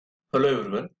Hello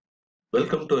everyone,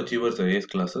 welcome to Achievers IAS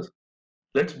classes.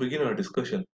 Let's begin our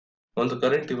discussion on the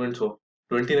current events of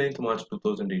 29th March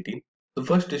 2018. The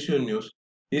first issue in news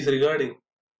is regarding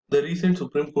the recent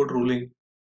Supreme Court ruling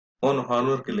on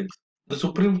honor killings. The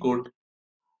Supreme Court,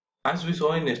 as we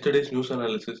saw in yesterday's news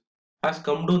analysis, has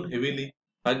come down heavily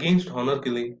against honor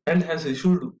killing and has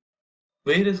issued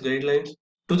various guidelines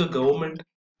to the government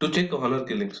to check honor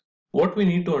killings. What we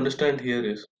need to understand here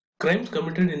is crimes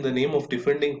committed in the name of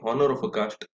defending honor of a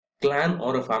caste, clan,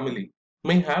 or a family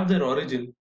may have their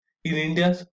origin in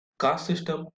India's caste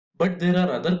system, but there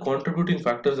are other contributing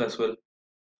factors as well,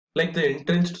 like the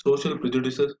entrenched social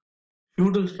prejudices,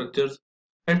 feudal structures,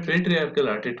 and patriarchal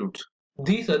attitudes.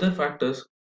 These other factors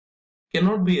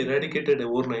cannot be eradicated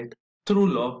overnight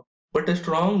through law, but a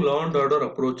strong law and order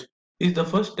approach is the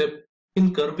first step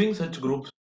in curbing such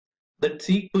groups that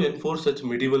seek to enforce such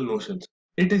medieval notions.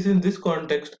 It is in this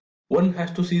context one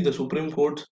has to see the Supreme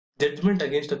Court's judgment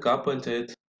against the Ka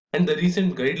Panchayats and the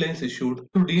recent guidelines issued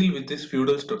to deal with these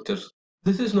feudal structures.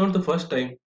 This is not the first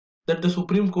time that the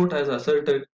Supreme Court has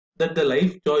asserted that the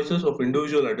life choices of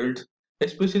individual adults,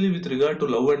 especially with regard to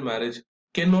love and marriage,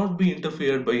 cannot be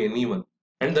interfered by anyone.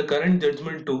 And the current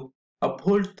judgment too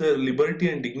upholds the liberty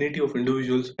and dignity of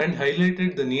individuals and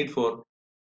highlighted the need for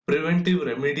preventive,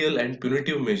 remedial, and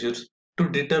punitive measures to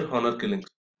deter honor killings.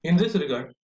 In this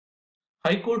regard,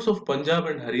 High Courts of Punjab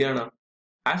and Haryana,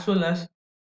 as well as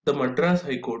the Madras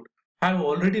High Court, have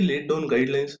already laid down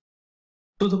guidelines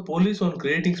to the police on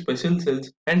creating special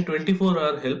cells and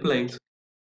 24-hour helplines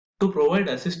to provide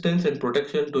assistance and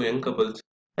protection to young couples.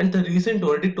 And the recent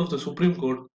verdict of the Supreme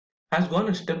Court has gone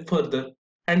a step further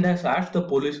and has asked the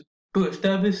police to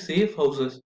establish safe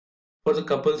houses for the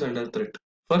couples under threat.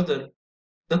 Further,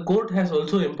 the court has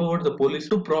also empowered the police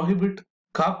to prohibit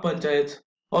Khap Panchayats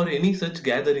or any such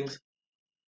gatherings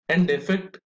and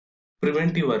effect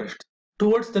preventive arrests.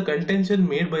 Towards the contention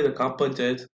made by the Khap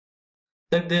Panchayats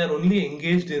that they are only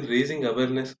engaged in raising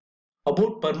awareness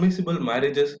about permissible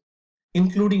marriages,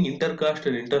 including intercaste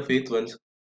and interfaith ones,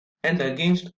 and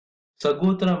against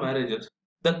Sagotra marriages,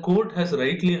 the court has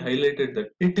rightly highlighted that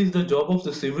it is the job of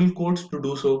the civil courts to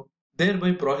do so,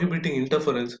 thereby prohibiting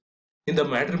interference in the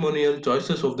matrimonial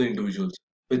choices of the individuals.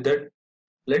 With that,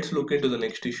 let's look into the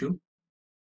next issue,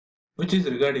 which is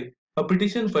regarding a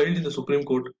petition filed in the Supreme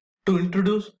Court to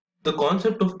introduce the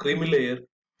concept of creamy layer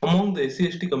among the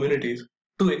SC/ST communities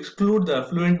to exclude the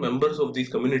affluent members of these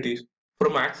communities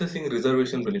from accessing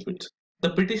reservation benefits.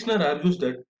 The petitioner argues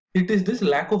that it is this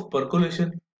lack of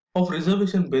percolation of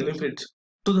reservation benefits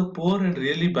to the poor and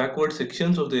really backward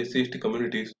sections of the SC/ST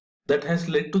communities that has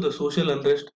led to the social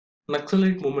unrest,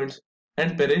 Naxalite movements,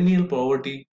 and perennial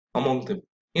poverty among them.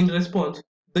 In response,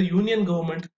 the Union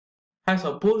government has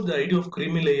opposed the idea of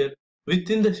creamy layer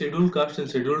within the scheduled caste and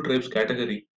scheduled tribes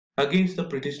category against the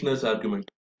petitioner's argument.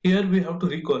 Here we have to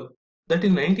recall that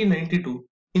in 1992,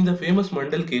 in the famous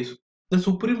Mandal case, the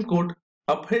Supreme Court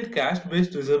upheld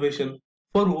caste-based reservation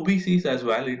for OBCs as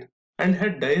valid and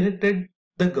had directed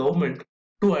the government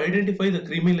to identify the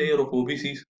creamy layer of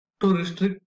OBCs to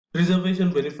restrict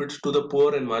reservation benefits to the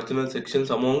poor and marginal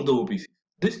sections among the OBCs.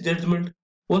 This judgment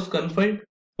was confined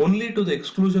only to the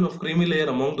exclusion of creamy layer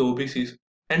among the OBCs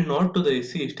and not to the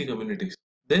SC/ST communities.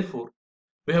 Therefore,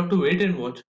 we have to wait and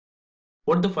watch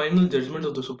what the final judgment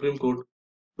of the Supreme Court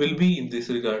will be in this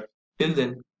regard. Till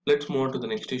then, let's move on to the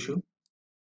next issue,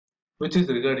 which is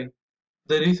regarding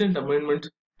the recent amendments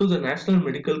to the National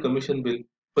Medical Commission Bill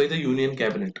by the Union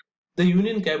Cabinet. The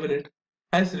Union Cabinet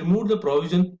has removed the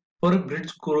provision for a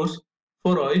bridge course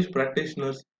for Ayush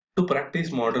practitioners to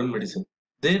practice modern medicine,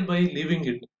 thereby leaving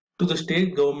it to the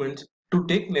state governments to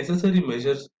take necessary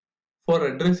measures for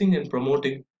addressing and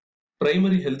promoting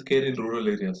primary health care in rural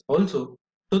areas. Also,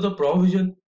 to the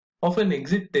provision of an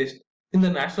exit test in the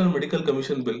National Medical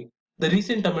Commission Bill, the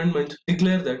recent amendments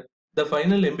declare that the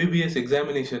final MBBS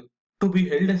examination to be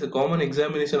held as a common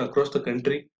examination across the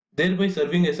country, thereby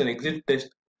serving as an exit test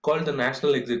called the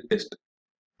National Exit Test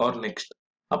or NEXT.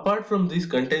 Apart from these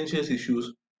contentious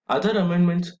issues, other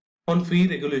amendments on fee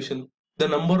regulation, the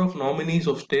number of nominees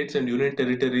of states and union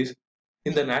territories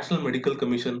in the National Medical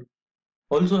Commission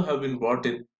also have been brought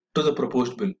in to the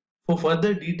proposed bill. For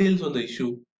further details on the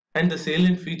issue and the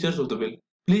salient features of the bill,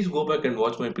 please go back and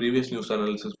watch my previous news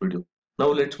analysis video. Now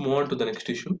let's move on to the next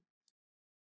issue,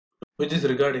 which is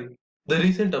regarding the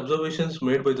recent observations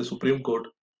made by the Supreme Court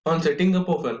on setting up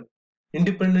of an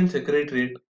independent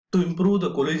secretariat to improve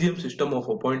the collegium system of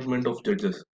appointment of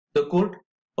judges. The court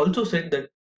also said that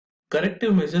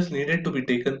corrective measures needed to be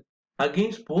taken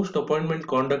against post-appointment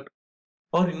conduct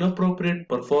or inappropriate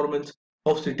performance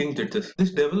of sitting judges.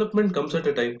 This development comes at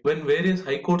a time when various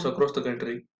high courts across the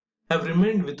country have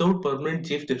remained without permanent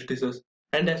chief justices,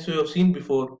 and as we have seen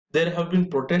before, there have been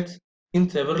protests in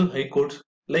several high courts,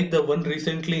 like the one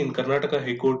recently in Karnataka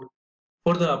High Court,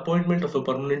 for the appointment of a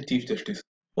permanent chief justice.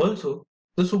 Also,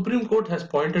 the Supreme Court has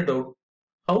pointed out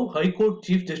how High Court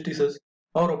chief justices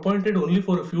are appointed only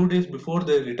for a few days before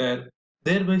they retire,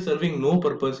 thereby serving no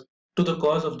purpose to the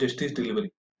cause of justice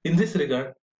delivery. In this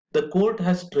regard, the court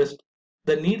has stressed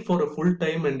the need for a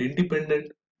full-time and independent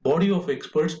body of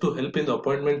experts to help in the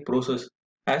appointment process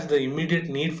as the immediate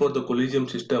need for the collegium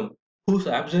system, whose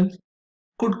absence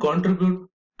could contribute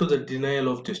to the denial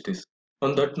of justice.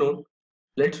 On that note,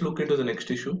 let's look into the next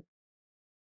issue,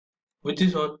 which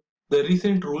is on the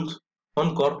recent rules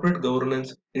on corporate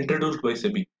governance introduced by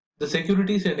SEBI. The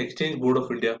Securities and Exchange Board of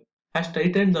India has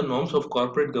tightened the norms of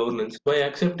corporate governance by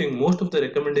accepting most of the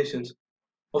recommendations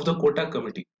of the Kotak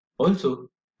Committee. Also,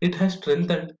 it has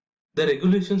strengthened the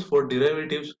regulations for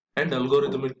derivatives and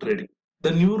algorithmic trading.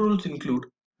 The new rules include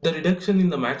the reduction in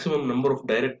the maximum number of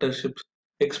directorships,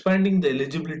 expanding the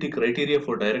eligibility criteria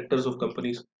for directors of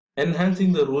companies,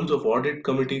 enhancing the roles of audit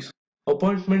committees,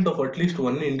 appointment of at least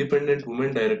one independent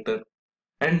woman director,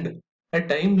 and a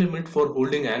time limit for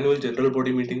holding annual general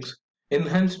body meetings,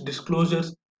 enhanced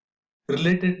disclosures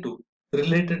related to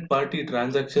related party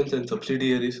transactions and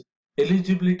subsidiaries,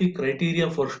 eligibility criteria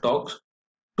for stocks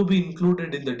to be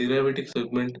included in the derivative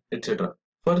segment, etc.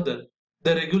 Further,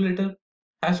 the regulator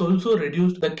has also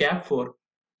reduced the cap for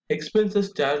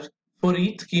expenses charged for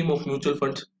each scheme of mutual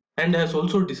funds and has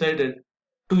also decided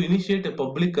to initiate a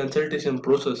public consultation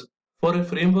process for a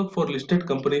framework for listed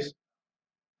companies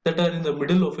that are in the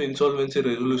middle of an insolvency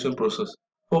resolution process.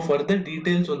 For further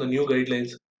details on the new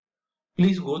guidelines,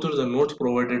 please go through the notes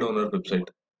provided on our website.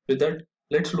 With that,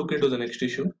 let's look into the next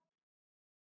issue,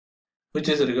 which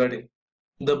is regarding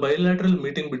the bilateral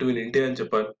meeting between India and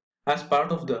Japan as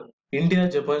part of the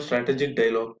India-Japan Strategic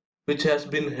Dialogue, which has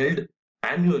been held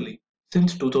annually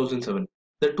since 2007.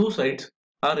 The two sides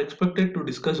are expected to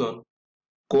discuss on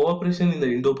cooperation in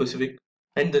the Indo-Pacific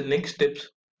and the next steps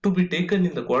to be taken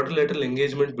in the quadrilateral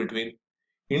engagement between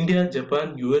India,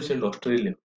 Japan, US and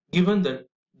Australia. Given that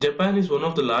Japan is one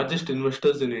of the largest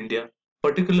investors in India,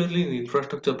 particularly in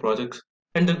infrastructure projects,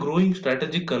 and the growing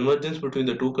strategic convergence between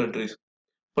the two countries,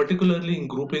 particularly in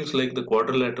groupings like the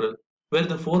Quadrilateral, where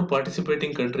the four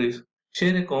participating countries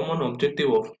share a common objective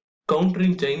of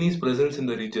countering Chinese presence in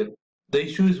the region. The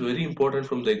issue is very important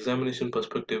from the examination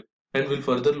perspective and will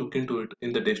further look into it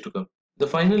in the days to come. The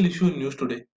final issue in news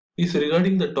today is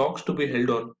regarding the talks to be held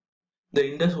on the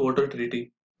Indus Water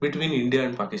Treaty between India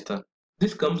and Pakistan.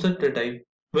 This comes at a time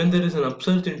when there is an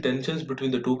upsurge in tensions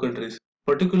between the two countries,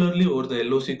 particularly over the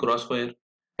LOC crossfire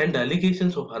and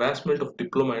allegations of harassment of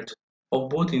diplomats of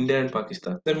both India and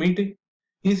Pakistan. The meeting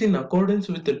is in accordance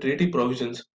with the treaty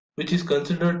provisions, which is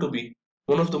considered to be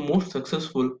one of the most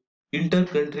successful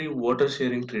inter-country water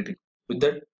sharing treaty. With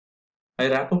that, I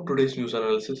wrap up today's news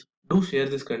analysis. Do share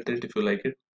this content if you like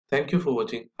it. Thank you for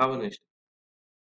watching. Have a nice day.